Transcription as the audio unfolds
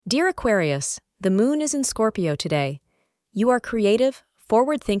Dear Aquarius, the moon is in Scorpio today. You are creative,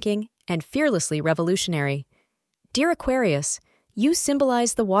 forward-thinking, and fearlessly revolutionary. Dear Aquarius, you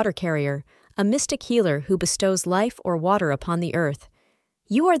symbolize the water carrier, a mystic healer who bestows life or water upon the earth.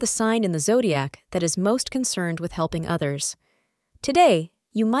 You are the sign in the zodiac that is most concerned with helping others. Today,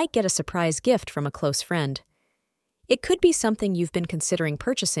 you might get a surprise gift from a close friend. It could be something you've been considering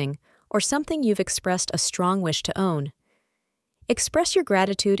purchasing or something you've expressed a strong wish to own. Express your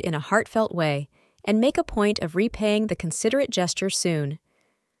gratitude in a heartfelt way and make a point of repaying the considerate gesture soon.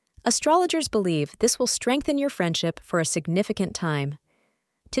 Astrologers believe this will strengthen your friendship for a significant time.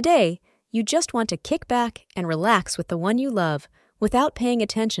 Today, you just want to kick back and relax with the one you love without paying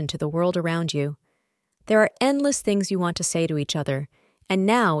attention to the world around you. There are endless things you want to say to each other, and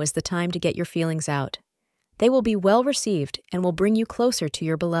now is the time to get your feelings out. They will be well received and will bring you closer to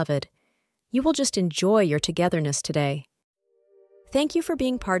your beloved. You will just enjoy your togetherness today. Thank you for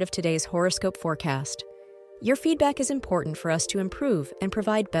being part of today's horoscope forecast. Your feedback is important for us to improve and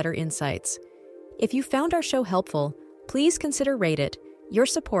provide better insights. If you found our show helpful, please consider rate it. Your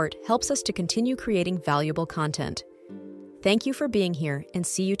support helps us to continue creating valuable content. Thank you for being here and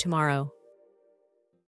see you tomorrow.